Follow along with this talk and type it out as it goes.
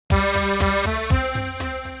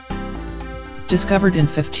Discovered in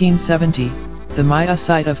 1570, the Maya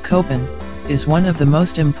site of Copan is one of the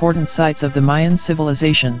most important sites of the Mayan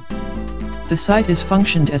civilization. The site has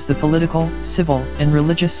functioned as the political, civil, and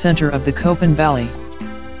religious center of the Copan Valley.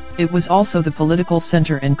 It was also the political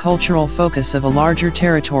center and cultural focus of a larger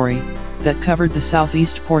territory that covered the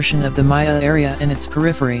southeast portion of the Maya area and its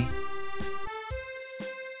periphery.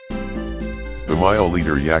 The Maya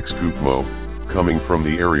leader Yaxcucmo, coming from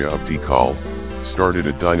the area of Tikal, started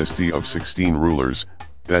a dynasty of 16 rulers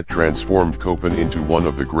that transformed Copan into one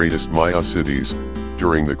of the greatest Maya cities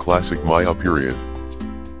during the classic Maya period.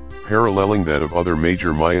 Paralleling that of other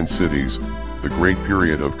major Mayan cities, the Great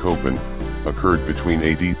Period of Copan occurred between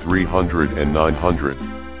AD 300 and 900.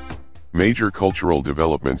 Major cultural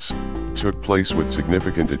developments took place with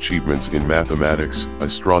significant achievements in mathematics,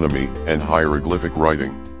 astronomy, and hieroglyphic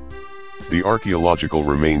writing. The archaeological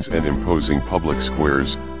remains and imposing public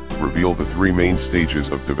squares reveal the three main stages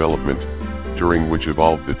of development, during which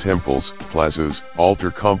evolved the temples, plazas,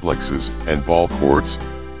 altar complexes, and ball courts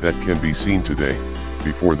that can be seen today,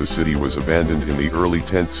 before the city was abandoned in the early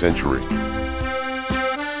 10th century.